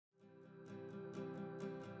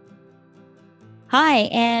Hi,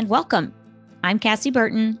 and welcome. I'm Cassie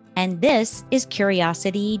Burton, and this is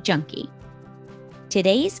Curiosity Junkie.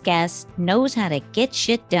 Today's guest knows how to get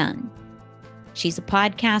shit done. She's a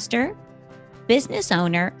podcaster, business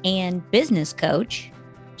owner, and business coach.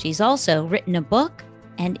 She's also written a book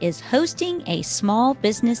and is hosting a small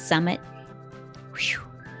business summit. Whew.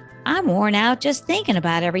 I'm worn out just thinking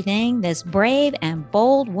about everything this brave and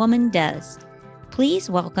bold woman does. Please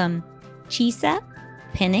welcome Chisa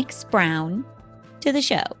Pennix Brown to the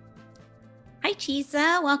show. Hi,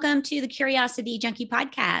 Chisa. Welcome to the Curiosity Junkie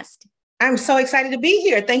podcast. I'm so excited to be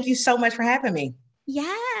here. Thank you so much for having me.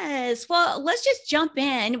 Yes. Well, let's just jump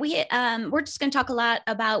in. We're just going to talk a lot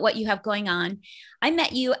about what you have going on. I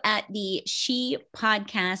met you at the She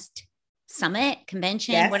Podcast Summit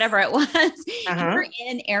Convention, Yes. whatever it was. You were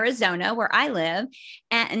in Arizona, where I live,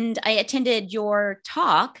 and I attended your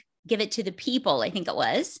talk, Give It to the People, I think it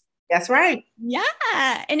was. That's right. Yeah.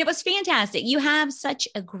 And it was fantastic. You have such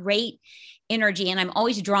a great energy. And I'm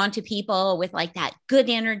always drawn to people with like that good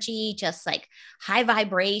energy, just like high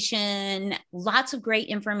vibration, lots of great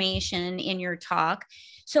information in your talk.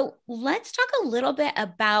 So let's talk a little bit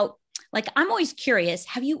about, like, I'm always curious,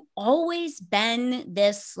 have you always been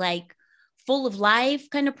this like full of life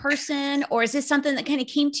kind of person? Or is this something that kind of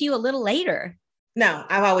came to you a little later? No,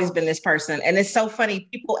 I've always been this person. And it's so funny.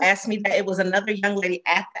 People ask me that. It was another young lady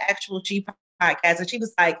at the actual G podcast. And she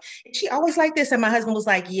was like, is she always like this? And my husband was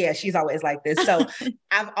like, yeah, she's always like this. So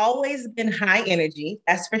I've always been high energy.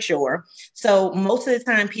 That's for sure. So most of the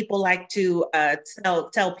time people like to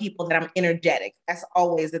tell people that I'm energetic. That's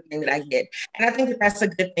always the thing that I get. And I think that that's a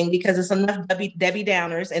good thing because it's enough Debbie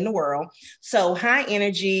Downers in the world. So high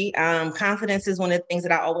energy, confidence is one of the things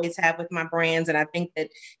that I always have with my brands. And I think that,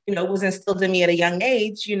 it was instilled in me at a young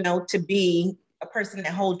age, to be a person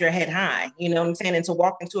that holds your head high, you know what I'm saying? And to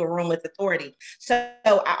walk into a room with authority. So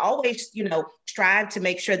I always, strive to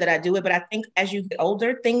make sure that I do it. But I think as you get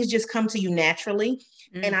older, things just come to you naturally.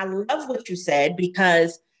 And I love what you said,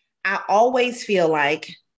 because I always feel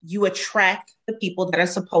like you attract the people that are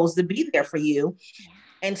supposed to be there for you.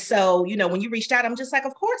 And so, when you reached out, I'm just like,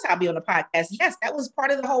 of course I'll be on the podcast. Yes, that was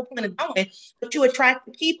part of the whole point of going, but you attract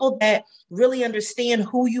the people that really understand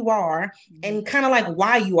who you are and kind of like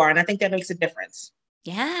why you are. And I think that makes a difference.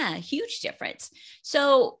 Yeah, huge difference.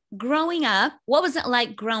 So growing up, what was it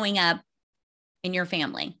like growing up in your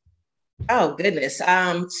family? Oh, goodness.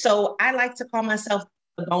 So I like to call myself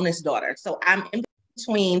the bonus daughter. So I'm in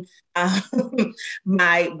between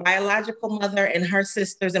my biological mother and her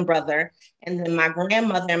sisters and brother, and then my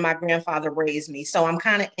grandmother and my grandfather raised me. So I'm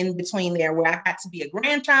kind of in between there, where I got to be a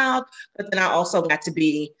grandchild, but then I also got to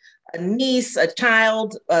be a niece, a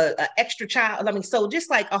child, an extra child. I mean, so just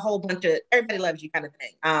like a whole bunch of everybody loves you kind of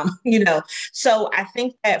thing, So I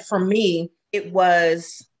think that for me, it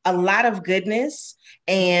was a lot of goodness,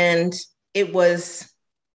 and it was,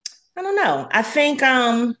 I don't know, I think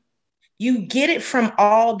you get it from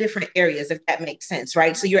all different areas, if that makes sense,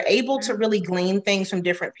 right? So you're able to really glean things from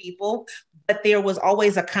different people, but there was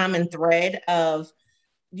always a common thread of,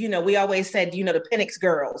 we always said, the Pennix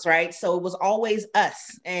girls, right? So it was always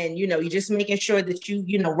us. And, you're just making sure that you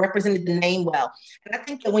represented the name well. And I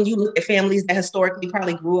think that when you look at families that historically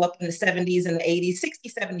probably grew up in the 70s and the 80s,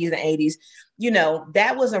 60s, 70s, and 80s,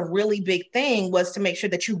 that was a really big thing, was to make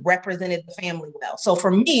sure that you represented the family well. So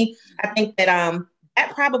for me, I think that,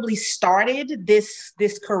 that probably started this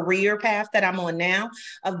career path that I'm on now,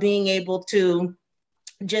 of being able to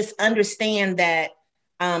just understand that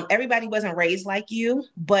everybody wasn't raised like you,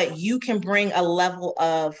 but you can bring a level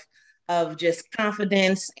of just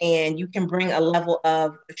confidence, and you can bring a level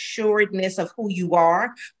of assuredness of who you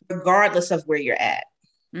are, regardless of where you're at.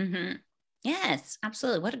 Mm-hmm. Yes,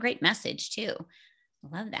 absolutely. What a great message too.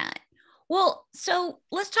 I love that. Well, so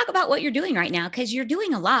let's talk about what you're doing right now, because you're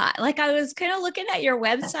doing a lot. Like, I was kind of looking at your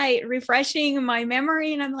website, refreshing my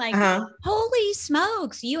memory, and I'm like, holy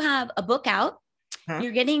smokes, you have a book out.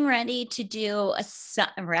 You're getting ready to do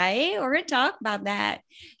right? We're going to talk about that.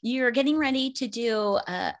 You're getting ready to do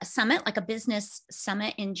a summit, like a business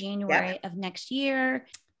summit in January of next year.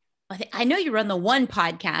 I know you run the one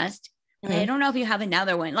podcast. I don't know if you have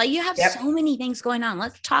another one. Like, you have so many things going on.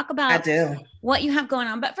 Let's talk about what you have going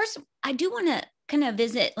on. But first, I do want to kind of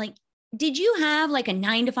visit, like, did you have like a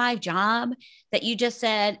 9-to-5 job that you just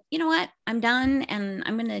said, you know what, I'm done and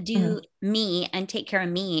I'm going to do me and take care of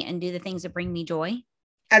me and do the things that bring me joy?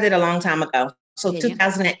 I did a long time ago. So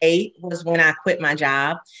 2008 was when I quit my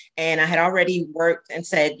job, and I had already worked and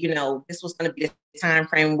said, this was going to be the time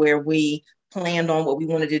frame where we planned on what we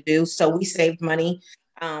wanted to do. So we saved money.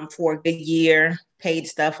 for a good year, paid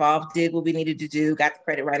stuff off, did what we needed to do, got the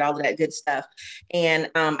credit right, all of that good stuff. And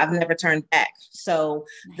I've never turned back. So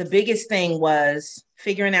the biggest thing was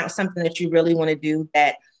figuring out something that you really want to do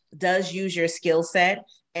that does use your skill set.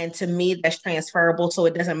 And to me, that's transferable. So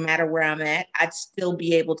it doesn't matter where I'm at, I'd still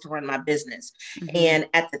be able to run my business. Mm-hmm. And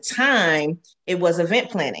at the time, it was event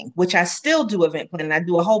planning, which I still do event planning. I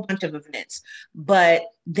do a whole bunch of events. But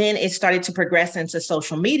then it started to progress into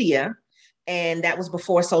social media. And that was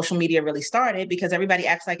before social media really started, because everybody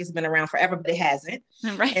acts like it's been around forever, but it hasn't.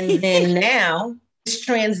 Right. And then now it's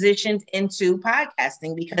transitioned into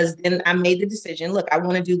podcasting, because then I made the decision, look, I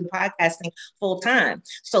want to do the podcasting full time.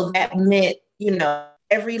 So that meant,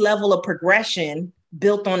 every level of progression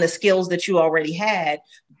built on the skills that you already had,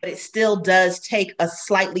 but it still does take a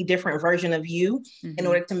slightly different version of you in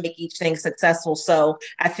order to make each thing successful. So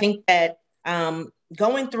I think that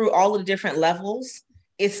going through all of the different levels,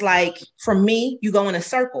 it's like, for me, you go in a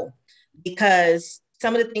circle, because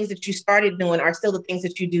some of the things that you started doing are still the things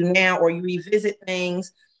that you do now, or you revisit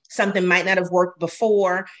things. Something might not have worked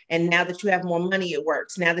before, and now that you have more money, it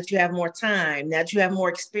works. Now that you have more time, now that you have more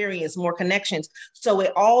experience, more connections. So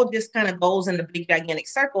it all just kind of goes in a big, gigantic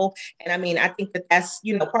circle. And I mean, I think that that's,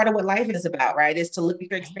 part of what life is about, right? Is to look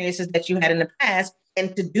at your experiences that you had in the past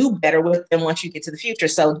and to do better with them once you get to the future.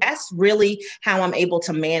 So that's really how I'm able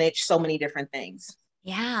to manage so many different things.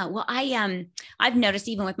 Yeah. Well, I've noticed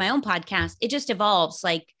even with my own podcast, it just evolves,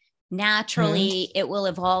 like naturally. It will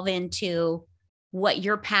evolve into what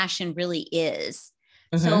your passion really is.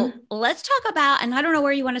 So let's talk about, and I don't know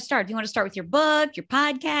where you want to start. Do you want to start with your book, your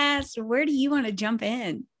podcast, or where do you want to jump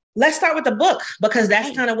in? Let's start with the book, because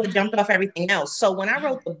that's kind of what jumped off everything else. So when I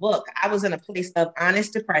wrote the book, I was in a place of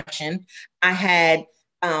honest depression. I had,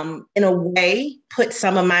 in a way, put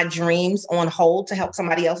some of my dreams on hold to help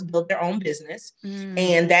somebody else build their own business.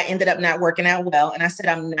 And that ended up not working out well. And I said,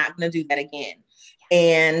 I'm not going to do that again.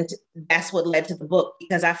 And that's what led to the book,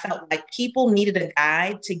 because I felt like people needed a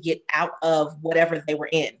guide to get out of whatever they were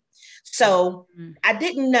in. So I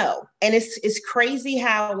didn't know. And it's crazy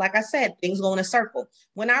how, like I said, things go in a circle.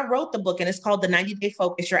 When I wrote the book, and it's called The 90-Day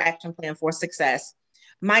Focus, Your Action Plan for Success,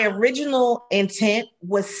 my original intent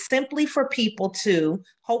was simply for people to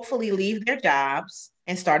hopefully leave their jobs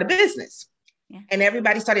and start a business. Yeah. And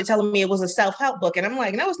everybody started telling me it was a self-help book. And I'm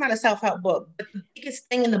like, no, it's not a self-help book. But the biggest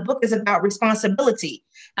thing in the book is about responsibility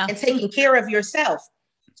and taking care of yourself.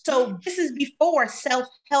 So this is before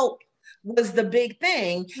self-help was the big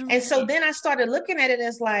thing. And so then I started looking at it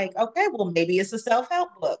as like, okay, well, maybe it's a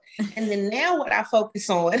self-help book. And then now what I focus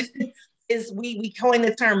on is we coined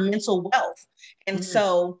the term mental wealth. And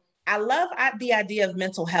so I love the idea of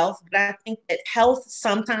mental health, but I think that health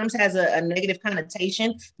sometimes has a negative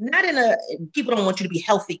connotation, not in a people don't want you to be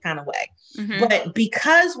healthy kind of way, but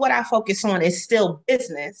because what I focus on is still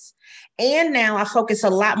business, and now I focus a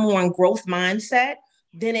lot more on growth mindset,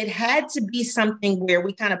 then it had to be something where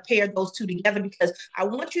we kind of paired those two together, because I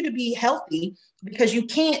want you to be healthy, because you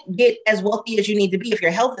can't get as wealthy as you need to be if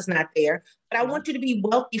your health is not there. But I want you to be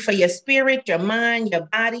wealthy for your spirit, your mind, your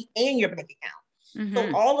body, and your bank account.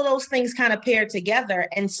 So all of those things kind of paired together.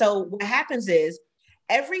 And so what happens is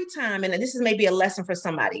every time, and this is maybe a lesson for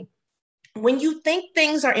somebody, when you think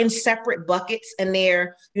things are in separate buckets and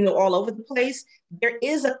they're, all over the place, there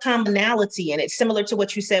is a commonality in it, similar to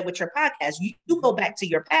what you said with your podcast. You go back to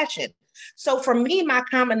your passion. So for me, my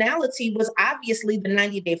commonality was obviously the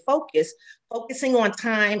 90-day focus, focusing on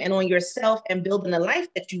time and on yourself and building the life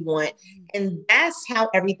that you want. And that's how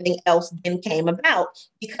everything else then came about,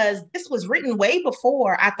 because this was written way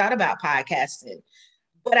before I thought about podcasting.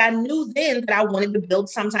 But I knew then that I wanted to build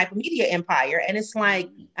some type of media empire. And it's like,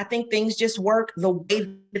 I think things just work the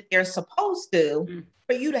way that they're supposed to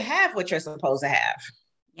for you to have what you're supposed to have.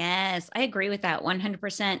 Yes, I agree with that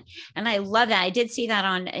 100%. And I love that. I did see that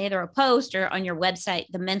on either a post or on your website,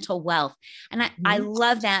 the mental wealth. And I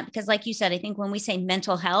love that, because like you said, I think when we say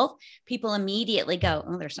mental health, people immediately go,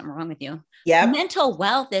 oh, there's something wrong with you. Yeah. Mental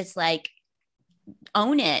wealth is like,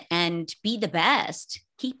 own it and be the best.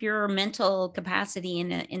 Keep your mental capacity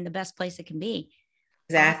in the best place it can be.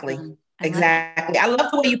 Exactly. Awesome. Exactly. I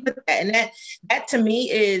love the way you put that. And that to me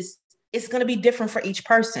it's going to be different for each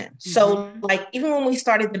person. So like, even when we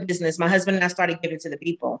started the business, my husband and I started Give It to the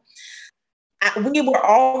People. We were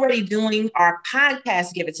already doing our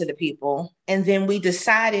podcast, Give It to the People. And then we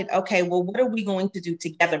decided, okay, well, what are we going to do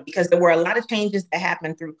together? Because there were a lot of changes that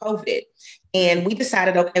happened through COVID. And we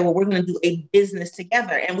decided, okay, well, we're going to do a business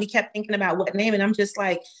together. And we kept thinking about what name. And I'm just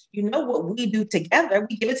like, what we do together,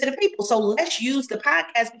 we give it to the people. So let's use the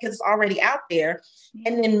podcast because it's already out there,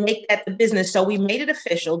 and then make that the business. So we made it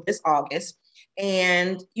official this August.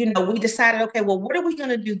 And, we decided, okay, well, what are we going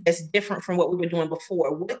to do that's different from what we were doing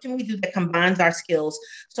before? What can we do that combines our skills?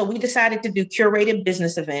 So we decided to do curated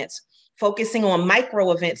business events, focusing on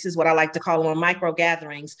micro events is what I like to call them, micro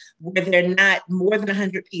gatherings, where they're not more than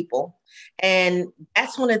 100 people. And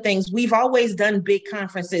that's one of the things. We've always done big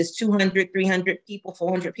conferences, 200, 300 people,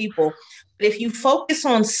 400 people. But if you focus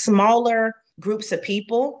on smaller groups of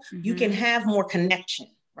people, you can have more connection,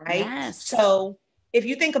 right? Yes. So if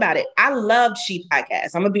you think about it, I loved She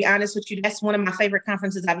Podcast. I'm going to be honest with you. That's one of my favorite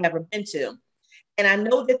conferences I've ever been to. And I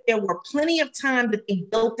know that there were plenty of time that they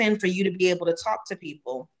built in for you to be able to talk to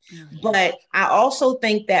people. Mm-hmm. But I also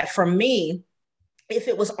think that for me, if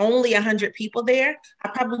it was only 100 people there, I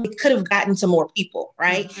probably could have gotten to more people,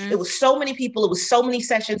 right? Mm-hmm. It was so many people. It was so many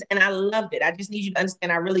sessions, and I loved it. I just need you to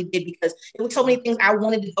understand I really did, because it was so many things I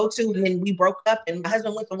wanted to go to, and then we broke up, and my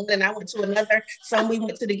husband went to one, and I went to another. Some we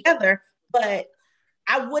went to together. But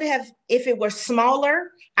I would have, if it were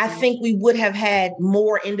smaller, I think we would have had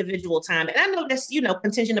more individual time. And I know that's,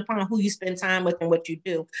 contingent upon who you spend time with and what you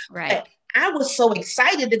do. Right. But I was so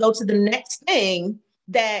excited to go to the next thing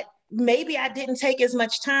that maybe I didn't take as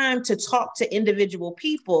much time to talk to individual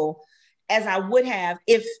people as I would have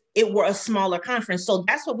if it were a smaller conference. So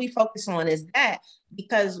that's what we focus on, is that,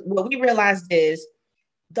 because what we realized is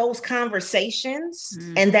those conversations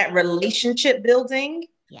and that relationship building,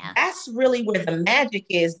 that's really where the magic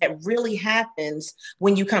is that really happens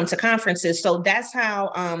when you come to conferences. So that's how,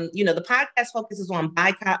 the podcast focuses on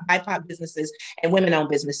BIPOC businesses and women-owned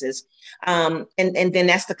businesses. And then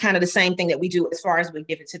that's the kind of the same thing that we do as far as we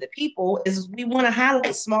give it to the people, is we want to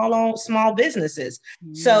highlight small businesses.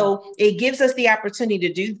 So it gives us the opportunity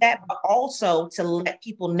to do that, but also to let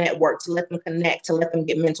people network, to let them connect, to let them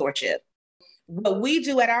get mentorship. What we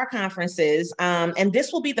do at our conferences, and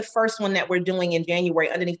this will be the first one that we're doing in January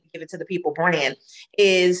underneath the Give It to the People brand,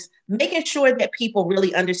 is making sure that people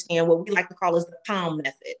really understand what we like to call is the CALM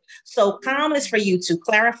method. So CALM is for you to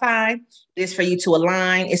clarify, it's for you to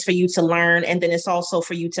align, it's for you to learn, and then it's also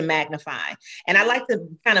for you to magnify. And I like to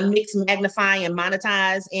kind of mix magnify and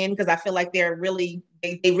monetize in, because I feel like they really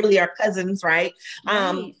are cousins, right?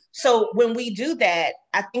 So when we do that,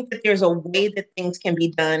 I think that there's a way that things can be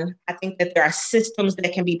done. I think that there are systems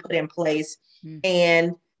that can be put in place.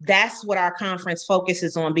 And that's what our conference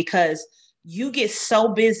focuses on, because you get so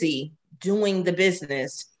busy doing the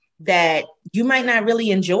business that you might not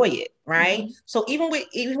really enjoy it, right? So even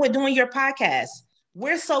with doing your podcast,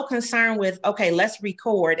 we're so concerned with, okay, let's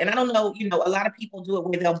record. And I don't know, a lot of people do it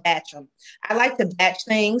where they'll batch them. I like to batch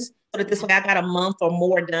things so that this way I got a month or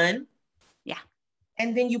more done. Yeah.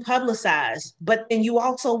 And then you publicize, but then you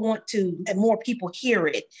also want to let more people hear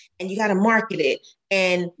it, and you got to market it.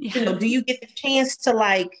 And, do you get the chance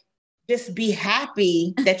to just be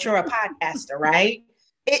happy that you're a podcaster, right?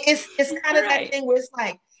 It's kind of that thing where it's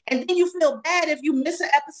like, and then you feel bad if you miss an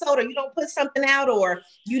episode or you don't put something out or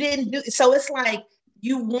you didn't do. So it's like,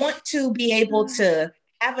 you want to be able to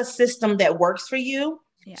have a system that works for you.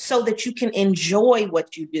 So that you can enjoy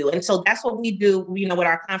what you do. And so that's what we do, with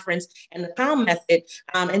our conference and the CALM method,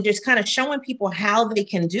 and just kind of showing people how they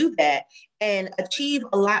can do that and achieve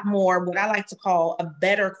a lot more, what I like to call a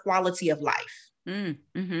better quality of life. Well,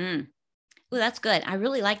 that's good. I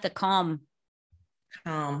really like the CALM.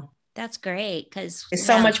 That's great, because there's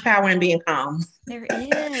so much power in being calm. There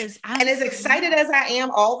is. And as excited as I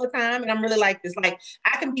am all the time, and I'm really like this,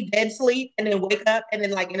 I can be dead asleep and then wake up, and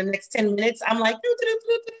then in the next 10 minutes, I'm like,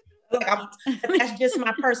 that's just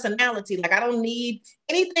my personality. I don't need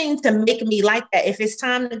anything to make me like that. If it's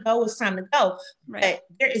time to go, it's time to go. Right. But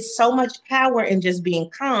there is so much power in just being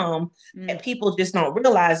calm that people just don't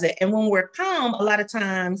realize it. And when we're calm, a lot of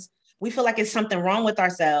times we feel like it's something wrong with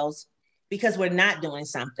ourselves because we're not doing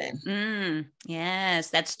something.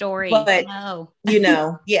 Yes, that story. But,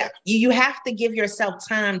 you have to give yourself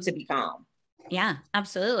time to be calm. Yeah,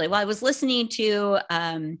 absolutely. Well, I was listening to,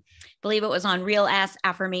 believe it was on Real Ass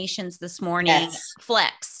Affirmations this morning. Yes.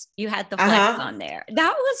 Flex. You had the flex on there.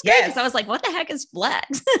 That was great, because I was like, what the heck is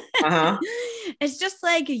flex? It's just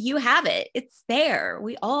like, you have it. It's there.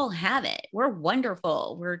 We all have it. We're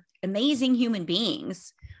wonderful. We're amazing human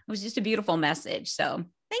beings. It was just a beautiful message. So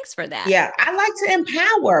thanks for that. Yeah, I like to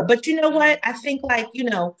empower, but you know what? I think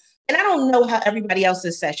and I don't know how everybody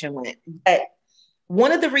else's session went, but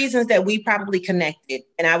one of the reasons that we probably connected,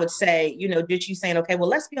 and I would say, just you saying, okay, well,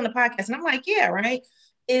 let's be on the podcast. And I'm like, yeah, right,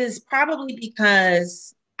 is probably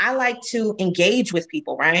because I like to engage with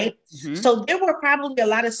people, right? So there were probably a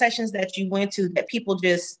lot of sessions that you went to that people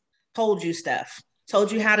just told you stuff, told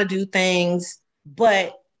you how to do things,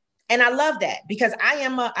 And I love that because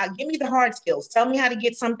give me the hard skills. Tell me how to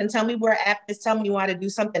get something. Tell me where app is. Tell me how to do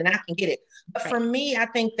something and I can get it. But for me, I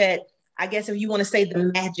think that, I guess if you want to say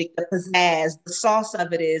the magic, the pizzazz, the sauce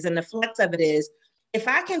of it is, and the flex of it is, if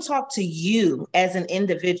I can talk to you as an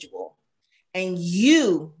individual and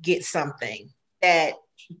you get something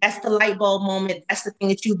that's the light bulb moment, that's the thing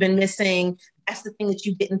that you've been missing, that's the thing that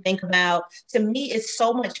you didn't think about. To me, it's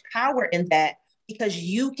so much power in that because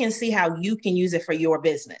you can see how you can use it for your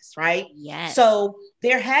business, right? Yes. So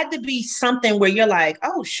there had to be something where you're like,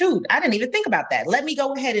 oh, shoot, I didn't even think about that. Let me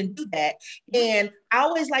go ahead and do that. And I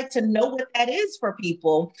always like to know what that is for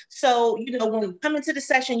people. So, when you come into the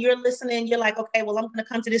session, you're listening, you're like, okay, well, I'm going to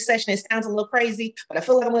come to this session. It sounds a little crazy, but I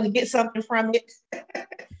feel like I'm going to get something from it.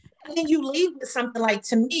 And then you leave with something like,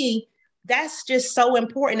 to me, that's just so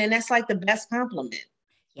important. And that's like the best compliment.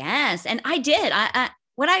 Yes. And I did.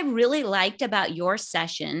 What I really liked about your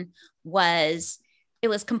session was it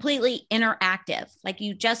was completely interactive. Like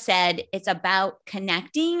you just said, it's about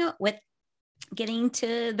connecting with getting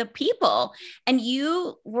to the people. And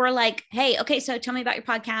you were like, hey, okay, so tell me about your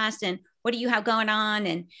podcast and what do you have going on?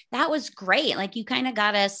 And that was great. Like you kind of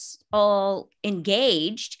got us all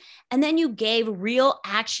engaged. And then you gave real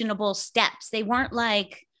actionable steps. They weren't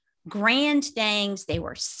like grand things. They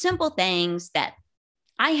were simple things that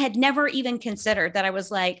I had never even considered, that I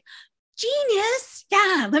was like, genius.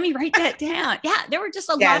 Yeah, let me write that down. Yeah, there were just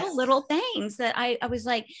a lot of little things that I was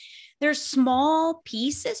like, they're small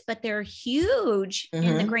pieces, but they're huge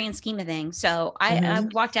in the grand scheme of things. So I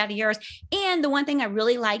walked out of yours. And the one thing I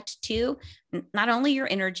really liked too, not only your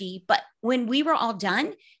energy, but when we were all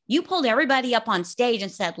done, you pulled everybody up on stage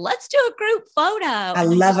and said, let's do a group photo. I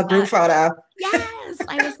love a group photo. Yes.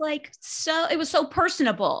 I was like, it was so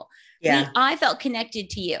personable. Yeah. I felt connected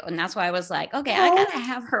to you. And that's why I was like, okay, I got to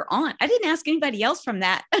have her on. I didn't ask anybody else from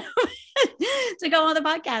that to go on the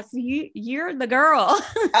podcast. You're the girl.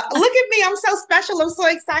 Look at me. I'm so special. I'm so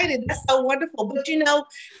excited. That's so wonderful. But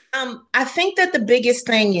I think that the biggest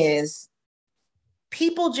thing is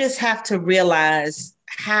people just have to realize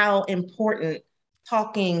how important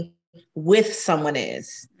talking with someone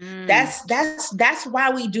is. That's why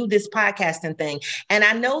we do this podcasting thing. And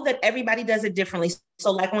I know that everybody does it differently.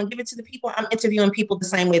 So like when I give it to the people, I'm interviewing people the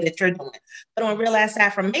same way that you're doing. But on Real Ass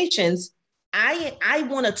Affirmations, I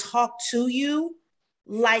want to talk to you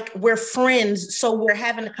like we're friends. So we're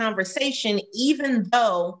having a conversation, even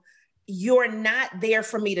though you're not there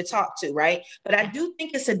for me to talk to, right? But I do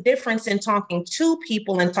think it's a difference in talking to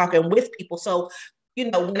people and talking with people. So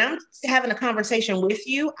when I'm having a conversation with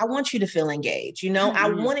you, I want you to feel engaged. I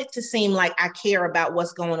want it to seem like I care about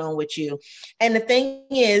what's going on with you. And the thing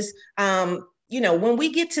is, when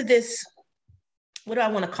we get to this, what do I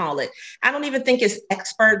want to call it? I don't even think it's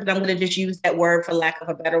expert, but I'm going to just use that word for lack of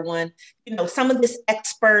a better one. Some of this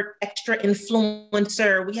expert, extra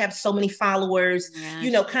influencer, we have so many followers,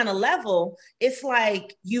 kind of level. It's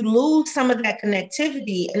like you lose some of that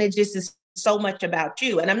connectivity and it just is so much about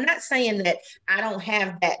you. And I'm not saying that I don't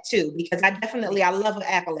have that too, because I love an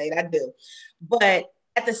accolade. I do. But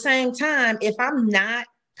at the same time, if I'm not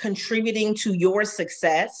contributing to your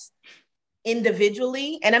success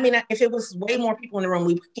individually, and I mean, if it was way more people in the room,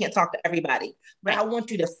 we can't talk to everybody, but I want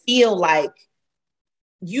you to feel like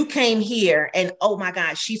you came here and, oh my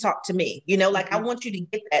gosh, she talked to me, I want you to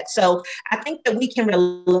get that. So I think that we can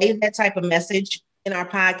relay that type of message in our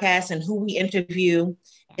podcast and who we interview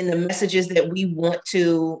and the messages that we want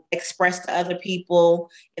to express to other people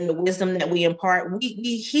and the wisdom that we impart.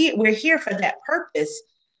 We're here for that purpose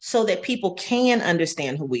so that people can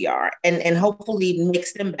understand who we are and hopefully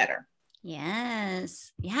makes them better.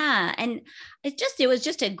 Yes. Yeah. And it was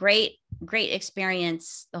just a great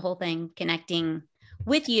experience, the whole thing, connecting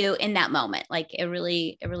with you in that moment. Like it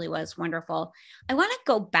really was wonderful. I want to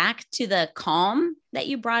go back to the calm that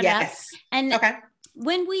you brought up. And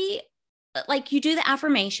when we, like, you do the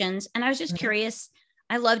affirmations, and I was just curious,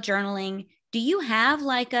 I love journaling. Do you have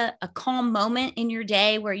like a calm moment in your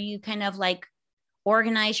day where you kind of like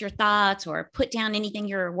organize your thoughts or put down anything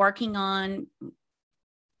you're working on?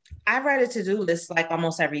 I write a to-do list like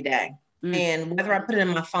almost every day. And whether I put it in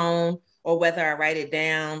my phone or whether I write it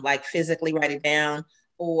down, like physically write it down,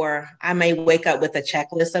 or I may wake up with a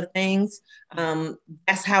checklist of things.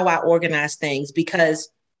 That's how I organize things, because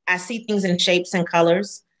I see things in shapes and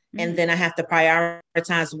colors. And then I have to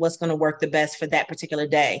prioritize what's going to work the best for that particular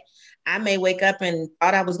day. I may wake up and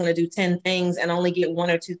thought I was going to do 10 things and only get 1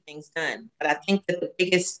 or 2 things done. But I think that the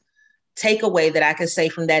biggest takeaway that I could say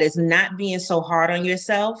from that is not being so hard on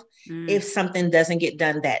yourself if something doesn't get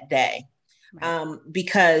done that day. Right.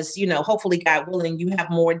 because, hopefully, God willing, you have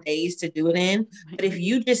more days to do it in. But if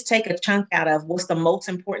you just take a chunk out of what's the most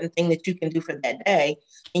important thing that you can do for that day,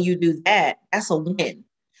 and you do that, that's a win.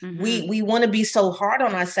 Mm-hmm. We want to be so hard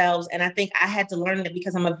on ourselves. And I think I had to learn that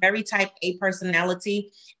because I'm a very type A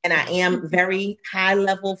personality, and I am very high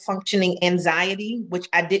level functioning anxiety, which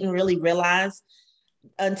I didn't really realize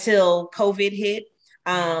until COVID hit,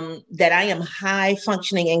 that I am high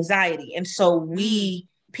functioning anxiety. And so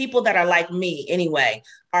people that are like me anyway,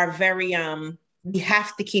 are very, we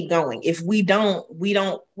have to keep going. If we don't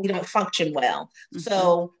function well. Mm-hmm.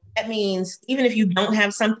 So that means even if you don't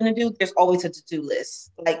have something to do, there's always a to-do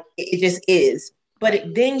list. Like it just is.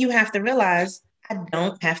 But then you have to realize I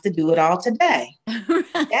don't have to do it all today. Right.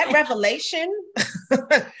 That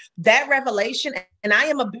revelation, and I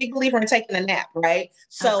am a big believer in taking a nap, right?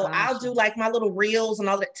 So I'll do like my little reels and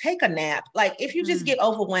all that. Take a nap. Like if you just get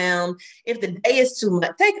overwhelmed, if the day is too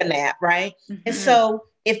much, take a nap, right? Mm-hmm. And so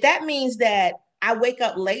if that means that I wake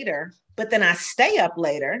up later, but then I stay up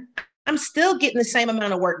later, I'm still getting the same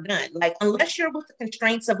amount of work done. Like, unless you're with the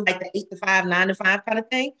constraints of like the 8 to 5, 9 to 5 kind of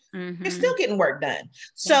thing, you're still getting work done.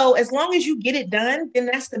 So as long as you get it done, then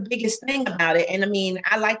that's the biggest thing about it. And I mean,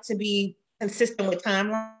 I like to be consistent with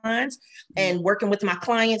timelines and working with my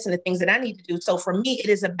clients and the things that I need to do. So for me, it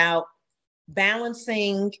is about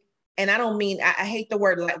balancing. And I don't mean, I hate the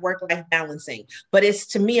word like work-life balancing, but it's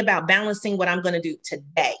to me about balancing what I'm going to do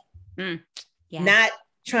today. Not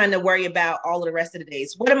trying to worry about all of the rest of the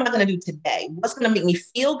days. What am I going to do today? What's going to make me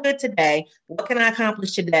feel good today? What can I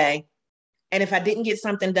accomplish today? And if I didn't get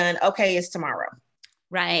something done, okay, it's tomorrow.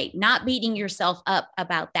 Right. Not beating yourself up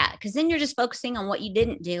about that, because then you're just focusing on what you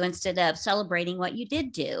didn't do instead of celebrating what you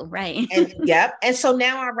did do. Right. And so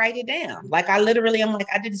now I write it down. Like I'm like,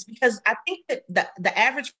 I did this because I think that the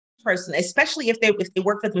average person, especially if they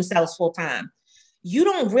work for themselves full time, you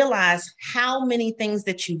don't realize how many things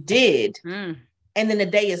that you did. And then the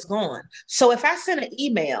day is gone. So if I send an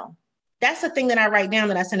email, that's the thing that I write down,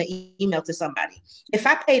 that I send an email to somebody. If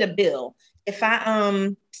I paid a bill, if I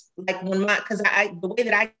like because the way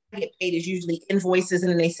that I get paid is usually invoices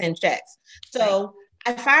and then they send checks. So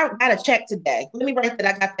if I got a check today, let me write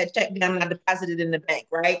that I got that check down and I deposited it in the bank,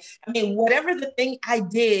 right? I mean, whatever the thing I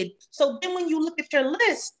did. So then when you look at your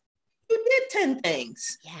list, you did 10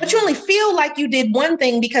 things, but you only feel like you did one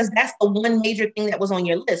thing because that's the one major thing that was on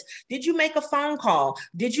your list. Did you make a phone call?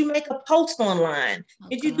 Did you make a post online?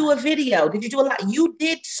 Did you do a video? Did you do a lot? You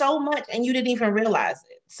did so much and you didn't even realize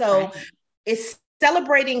it. So it's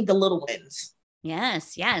celebrating the little wins.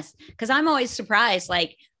 Yes. Because I'm always surprised.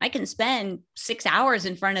 Like I can spend 6 hours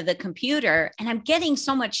in front of the computer and I'm getting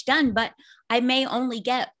so much done, but I may only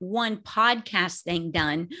get one podcast thing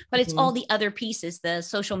done, but it's all the other pieces, the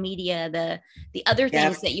social media, the other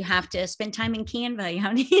things that you have to spend time in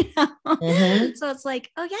Canva, So it's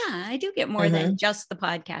like, oh yeah, I do get more than just the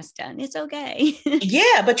podcast done. It's okay.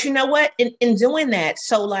 Yeah. But you know what, in doing that,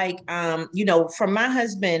 so like, for my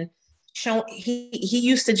husband, he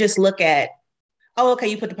used to just look at, oh, okay,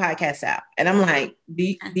 you put the podcast out. And I'm like,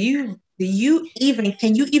 can you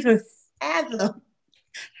even fathom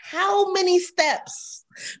how many steps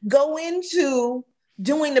go into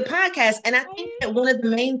doing the podcast? And I think that one of the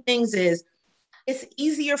main things is it's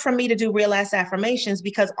easier for me to do real ass affirmations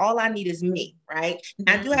because all I need is me, right?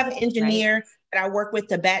 Now, I do have an engineer that I work with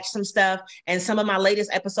to batch some stuff. And some of my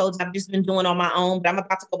latest episodes I've just been doing on my own, but I'm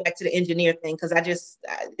about to go back to the engineer thing because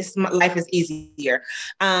my life is easier.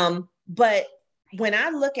 But when I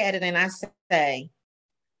look at it and I say,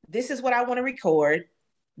 this is what I want to record,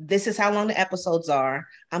 this is how long the episodes are,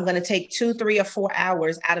 I'm going to take 2, 3, or 4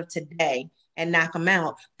 hours out of today and knock them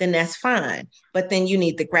out, then that's fine. But then you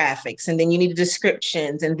need the graphics, and then you need the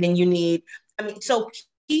descriptions, and then you need, so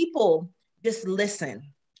people just listen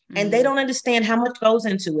and they don't understand how much goes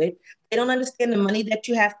into it. They don't understand the money that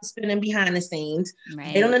you have to spend in behind the scenes.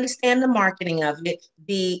 They don't understand the marketing of it,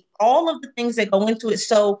 all of the things that go into it.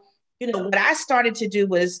 So, what I started to do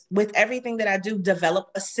was, with everything that I do, develop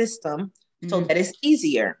a system so that it's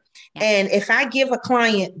easier. And if I give a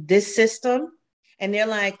client this system and they're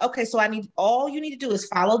like, okay, so all you need to do is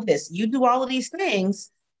follow this. You do all of these things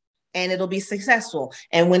and it'll be successful.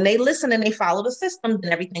 And when they listen and they follow the system,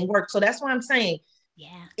 then everything works. So that's why I'm saying,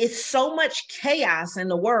 it's so much chaos in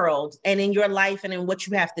the world and in your life and in what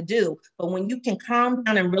you have to do. But when you can calm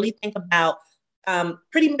down and really think about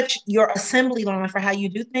pretty much your assembly line for how you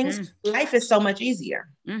do things, life is so much easier.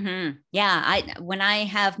 Yeah. When I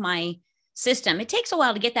have my system, it takes a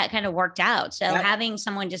while to get that kind of worked out. So having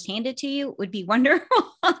someone just hand it to you would be wonderful.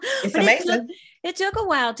 It's amazing. It took a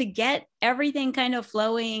while to get everything kind of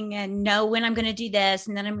flowing and know when I'm going to do this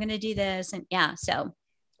and then I'm going to do this. And so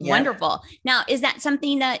Yeah. Wonderful. Now, is that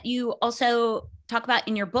something that you also talk about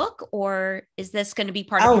in your book, or is this going to be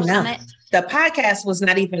part of your no. summit? The podcast was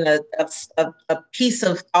not even a piece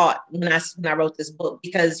of thought when I wrote this book,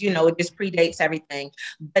 because, you know, it just predates everything.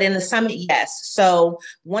 But in the summit, yes. So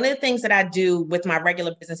one of the things that I do with my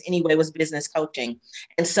regular business anyway was business coaching.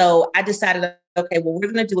 And so I decided, okay, well,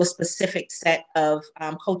 we're going to do a specific set of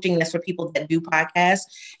coaching that's for people that do podcasts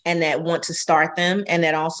and that want to start them and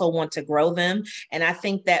that also want to grow them. And I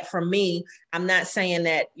think that for me, I'm not saying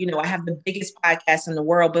that, you know, I have the biggest podcast in the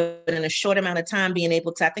world, but in a short amount of time being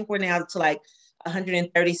able to, I think we're now to like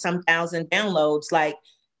 130 some thousand downloads. Like,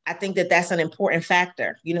 I think that that's an important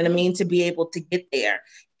factor, you know what I mean, to be able to get there.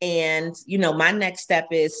 And, you know, my next step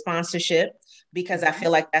is sponsorship, because I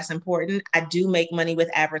feel like that's important. I do make money with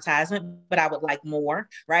advertisement, but I would like more,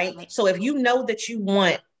 right? So if you know that you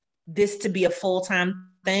want this to be a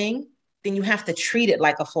full-time thing, then you have to treat it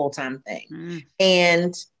like a full-time thing.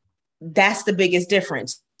 And that's the biggest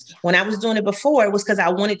difference. When I was doing it before, it was because I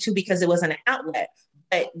wanted to, because it was an outlet.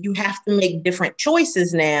 But you have to make different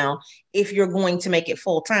choices now if you're going to make it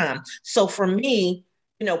full-time. So for me,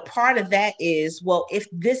 you know, part of that is, well, if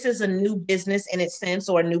this is a new business in its sense,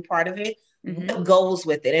 or a new part of it, what goes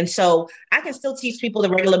with it? And so I can still teach people the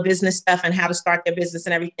regular business stuff and how to start their business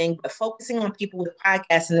and everything, but focusing on people with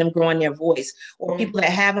podcasts and them growing their voice, or people that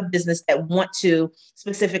have a business that want to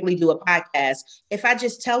specifically do a podcast. If I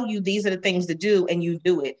just tell you these are the things to do and you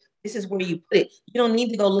do it, this is where you put it. You don't need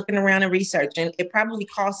to go looking around and researching. It probably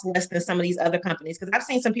costs less than some of these other companies, because I've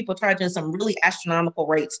seen some people charging some really astronomical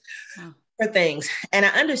rates for things. And I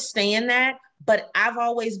understand that, but I've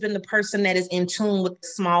always been the person that is in tune with the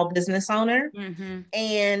small business owner.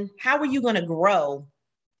 And how are you going to grow?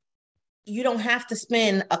 You don't have to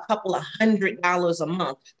spend a couple of $100 a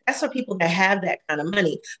month. That's for people that have that kind of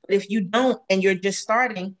money. But if you don't, and you're just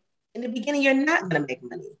starting, in the beginning, you're not going to make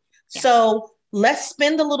money. Yeah. So let's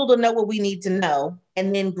spend a little to know what we need to know,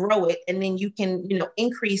 and then grow it. And then you can, you know,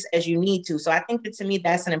 increase as you need to. So I think that, to me,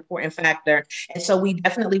 that's an important factor. And so we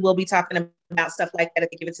definitely will be talking about stuff like that at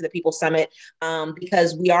the Give It to the People Summit,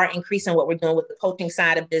 because we are increasing what we're doing with the coaching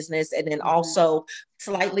side of business. And then also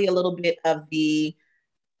slightly a little bit of the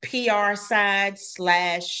PR side /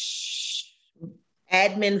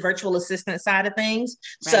 admin virtual assistant side of things.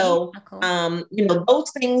 Right. So, you know, those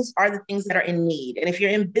things are the things that are in need. And if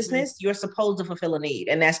you're in business, you're supposed to fulfill a need.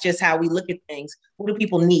 And that's just how we look at things. What do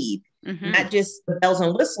people need? Not just the bells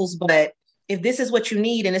and whistles, but if this is what you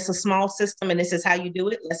need and it's a small system and this is how you do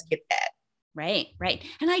it, let's get that. Right, right.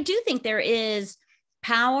 And I do think there is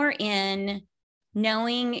power in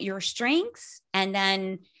knowing your strengths and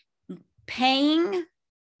then paying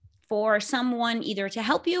for someone either to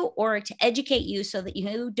help you or to educate you, so that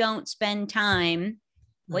you don't spend time,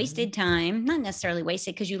 wasted time, not necessarily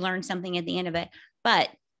wasted because you learned something at the end of it, but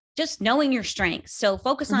just knowing your strengths. So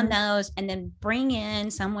focus on those, and then bring in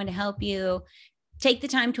someone to help you. Take the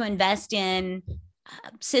time to invest in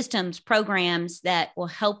systems, programs that will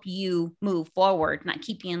help you move forward, not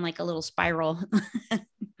keep you in like a little spiral.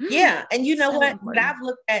 Yeah. And you know what I've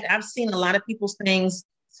looked at, I've seen a lot of people's things.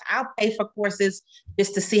 I'll pay for courses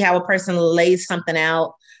just to see how a person lays something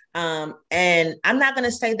out. And I'm not going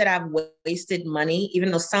to say that I've wasted money,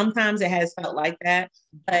 even though sometimes it has felt like that,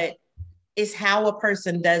 but it's how a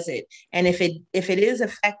person does it. And if it is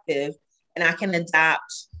effective and I can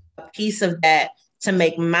adopt a piece of that to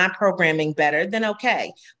make my programming better, then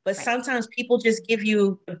okay. But sometimes people just give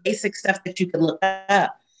you the basic stuff that you can look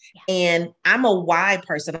up. And I'm a why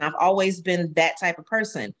person. I've always been that type of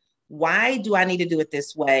person. Why do I need to do it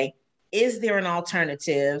this way? Is there an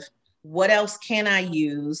alternative? What else can I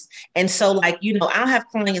use? And so, like, you know, I'll have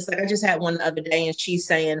clients, like I just had one the other day, and she's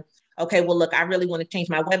saying, okay, well, look, I really want to change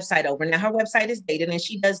my website over. Now her website is dated and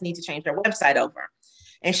she does need to change her website over.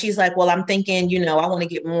 And she's like, well, I'm thinking, you know, I want to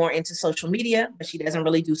get more into social media, but she doesn't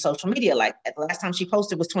really do social media like that. The last time she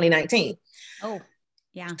posted was 2019. Oh,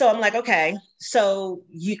 yeah. So I'm like, okay, so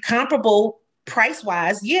you comparable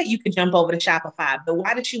price-wise, yeah, you could jump over to Shopify. But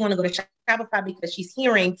why did she want to go to Shopify? Because she's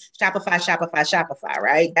hearing Shopify,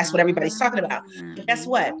 right? That's what everybody's talking about. But guess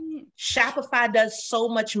what? Shopify does so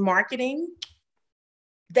much marketing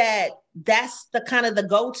that's the kind of the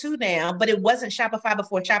go-to now, but it wasn't Shopify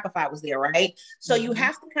before Shopify was there, right? So you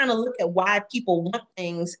have to kind of look at why people want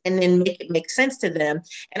things and then make it make sense to them.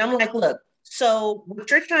 And I'm like, look, so what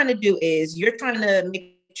you're trying to do is you're trying to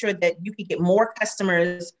make sure that you can get more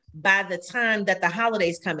customers by the time that the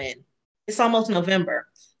holidays come in. It's almost November.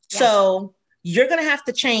 Yeah. So you're going to have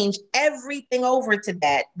to change everything over to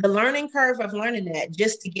that, the learning curve of learning that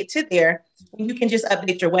just to get to there, when you can just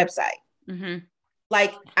update your website.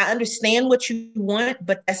 Like, I understand what you want,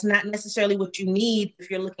 but that's not necessarily what you need if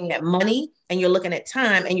you're looking at money and you're looking at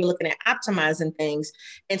time and you're looking at optimizing things.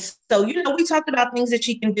 And so, we talked about things that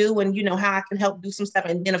she can do and, how I can help do some stuff.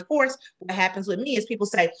 And then, of course, what happens with me is people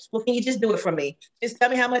say, well, can you just do it for me? Just tell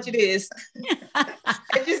me how much it is. And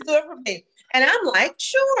just do it for me. And I'm like,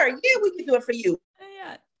 sure, yeah, we can do it for you.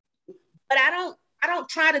 Yeah. But I don't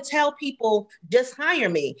try to tell people just hire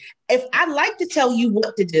me. If I like to tell you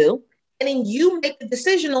what to do, and then you make the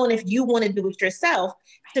decision on if you want to do it yourself.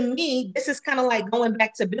 To me, this is kind of like going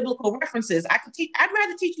back to biblical references. I'd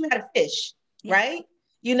rather teach you how to fish, right?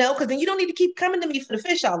 Because then you don't need to keep coming to me for the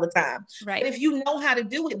fish all the time. Right. And if you know how to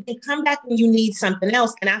do it, then come back when you need something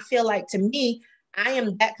else. And I feel like, to me, I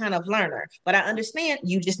am that kind of learner, but I understand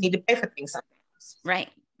you just need to pay for things sometimes. Right.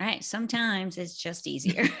 Sometimes it's just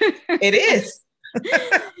easier. It is.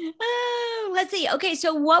 Let's see. Okay.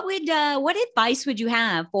 So what advice would you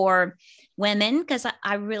have for women? Because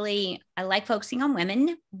I like focusing on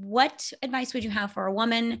women. What advice would you have for a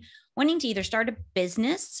woman wanting to either start a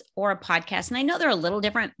business or a podcast? And I know they're a little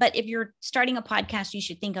different, but if you're starting a podcast, you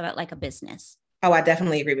should think of it like a business. Oh, I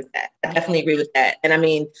definitely agree with that. And I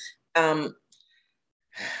mean,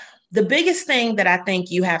 the biggest thing that I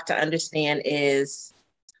think you have to understand is,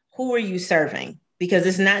 who are you serving? Because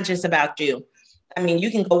it's not just about you. I mean,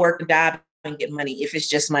 you can go work a job and get money if it's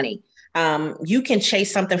just money. You can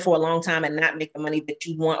chase something for a long time and not make the money that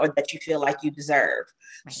you want or that you feel like you deserve.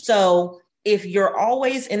 Right. So if you're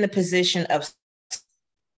always in the position of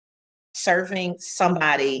serving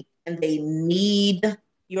somebody and they need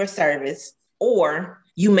your service, or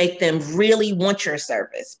you make them really want your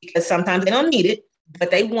service, because sometimes they don't need it,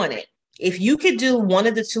 but they want it. If you could do one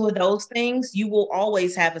of the two of those things, you will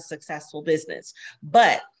always have a successful business.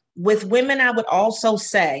 But with women, I would also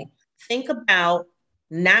say, think about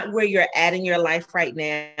not where you're at in your life right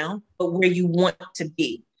now, but where you want to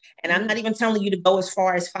be. And I'm not even telling you to go as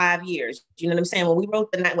far as 5 years. You know what I'm saying?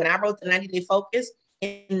 When I wrote the 90-day focus,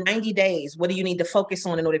 in 90 days, what do you need to focus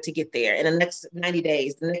on in order to get there? In the next 90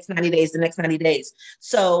 days, the next 90 days, the next 90 days.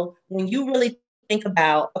 So when you really think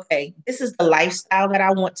about, okay, this is the lifestyle that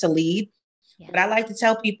I want to lead. Yeah. What I like to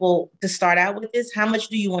tell people to start out with is, how much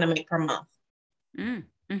do you want to make per month?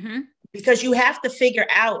 Mm-hmm. Because you have to figure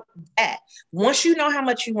out that once you know how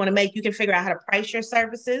much you want to make, you can figure out how to price your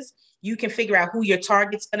services. You can figure out who your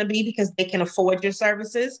target's going to be because they can afford your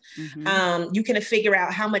services. Mm-hmm. You can figure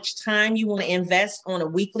out how much time you want to invest on a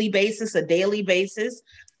weekly basis, a daily basis.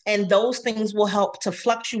 And those things will help to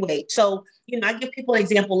fluctuate. So, I give people an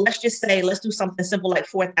example. Let's do something simple like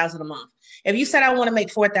 $4,000 a month. If you said, I want to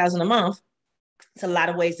make $4,000 a month, it's a lot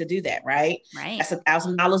of ways to do that, right? Right. That's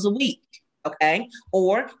 $1,000 a week. Okay.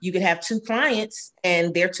 Or you could have 2 clients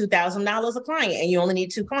and they're $2,000 a client and you only need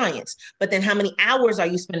 2 clients. But then how many hours are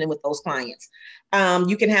you spending with those clients?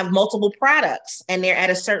 You can have multiple products and they're at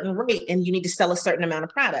a certain rate and you need to sell a certain amount of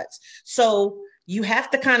products. So you have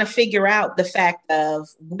to kind of figure out the fact of,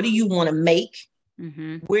 what do you want to make?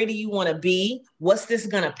 Mm-hmm. Where do you want to be? What's this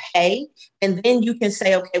going to pay? And then you can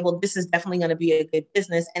say, okay, well, this is definitely going to be a good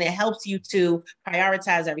business. And it helps you to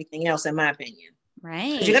prioritize everything else, in my opinion.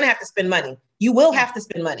 Right. Because you're going to have to spend money. You will have to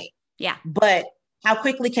spend money. Yeah. But how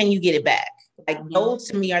quickly can you get it back? Like, those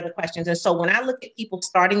to me are the questions. And so when I look at people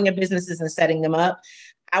starting their businesses and setting them up,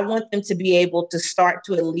 I want them to be able to start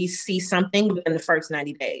to at least see something within the first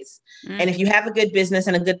 90 days. And if you have a good business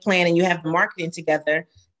and a good plan and you have the marketing together,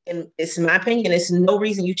 and it's my opinion, it's no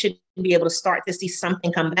reason you shouldn't be able to start to see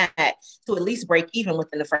something come back to at least break even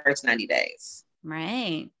within the first 90 days.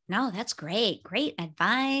 Right. No, that's great. Great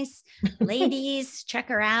advice. Ladies, check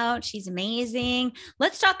her out. She's amazing.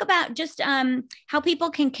 Let's talk about just how people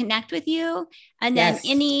can connect with you, and then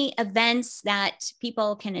any events that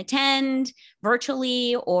people can attend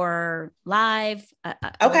virtually or live. I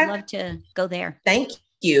would love to go there. Thank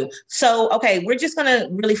you. So, okay, we're just going to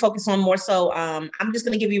really focus on more. So I'm just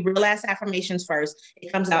going to give you Real Ass Affirmations first.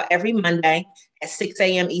 It comes out every Monday at 6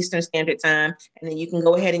 a.m. Eastern Standard Time. And then you can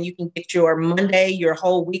go ahead and you can get your Monday, your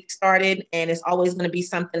whole week started. And it's always going to be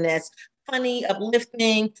something that's funny,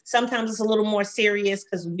 uplifting. Sometimes it's a little more serious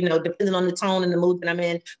because, depending on the tone and the mood that I'm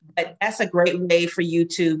in. But that's a great way for you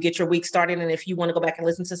to get your week started. And if you want to go back and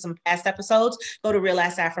listen to some past episodes, go to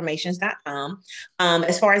realassaffirmations.com.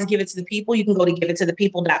 As far as Give It to the People, you can go to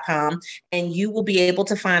giveittothepeople.com and you will be able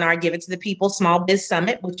to find our Give It to the People Small Biz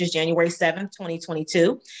Summit, which is January 7th,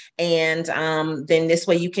 2022. And then this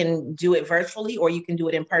way you can do it virtually or you can do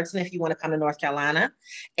it in person if you want to come to North Carolina.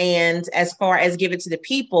 And as far as Give It to the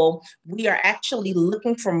People, we are actually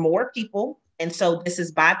looking for more people And so this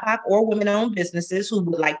is BIPOC or women-owned businesses who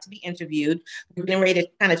would like to be interviewed. We're getting ready to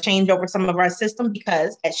kind of change over some of our system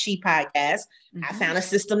because at She Podcast, I found a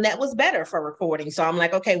system that was better for recording. So I'm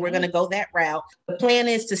like, okay, we're going to go that route. The plan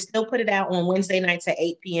is to still put it out on Wednesday nights at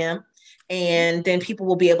 8 p.m. And then people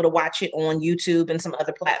will be able to watch it on YouTube and some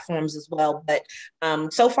other platforms as well. But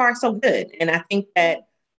so far, so good. And I think that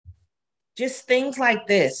just things like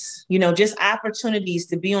this, just opportunities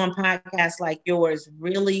to be on podcasts like yours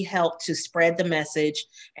really help to spread the message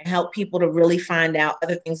and help people to really find out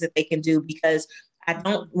other things that they can do, because I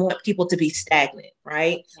don't want people to be stagnant,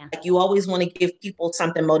 right? Yeah. Like you always want to give people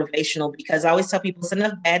something motivational, because I always tell people there's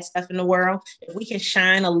enough bad stuff in the world. If we can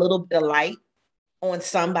shine a little bit of light on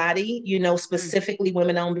somebody, specifically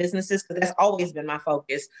women-owned businesses, because that's always been my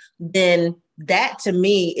focus, then that to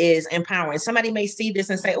me is empowering. Somebody may see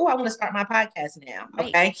this and say, oh, I want to start my podcast now. Right.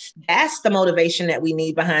 Okay. That's the motivation that we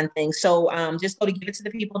need behind things. So just go to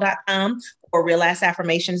giveittothepeople.com or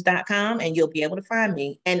realaffirmations.com and you'll be able to find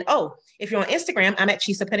me. And if you're on Instagram, I'm at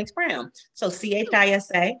Chisa Pennix Brown. So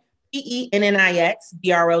ChisaPennix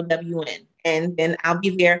Brown. And then I'll be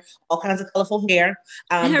there, all kinds of colorful hair,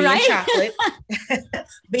 being chocolate,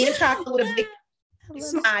 being chocolate with a big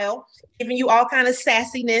smile, giving you all kind of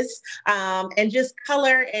sassiness, and just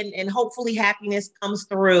color and hopefully happiness comes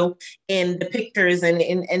through in the pictures and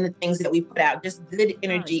in the things that we put out. Just good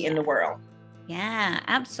energy in the world. Yeah,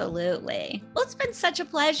 absolutely. Well, it's been such a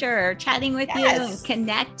pleasure chatting with you and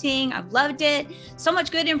connecting. I've loved it. So much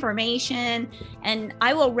good information. And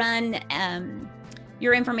I will run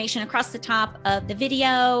your information across the top of the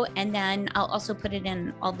video, and then I'll also put it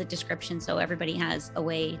in all the descriptions so everybody has a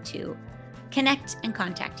way to connect and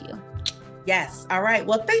contact you. Yes. All right.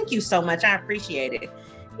 Well, thank you so much. I appreciate it.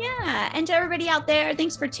 Yeah. And to everybody out there,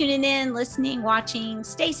 thanks for tuning in, listening, watching.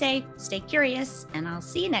 Stay safe, stay curious, and I'll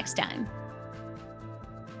see you next time.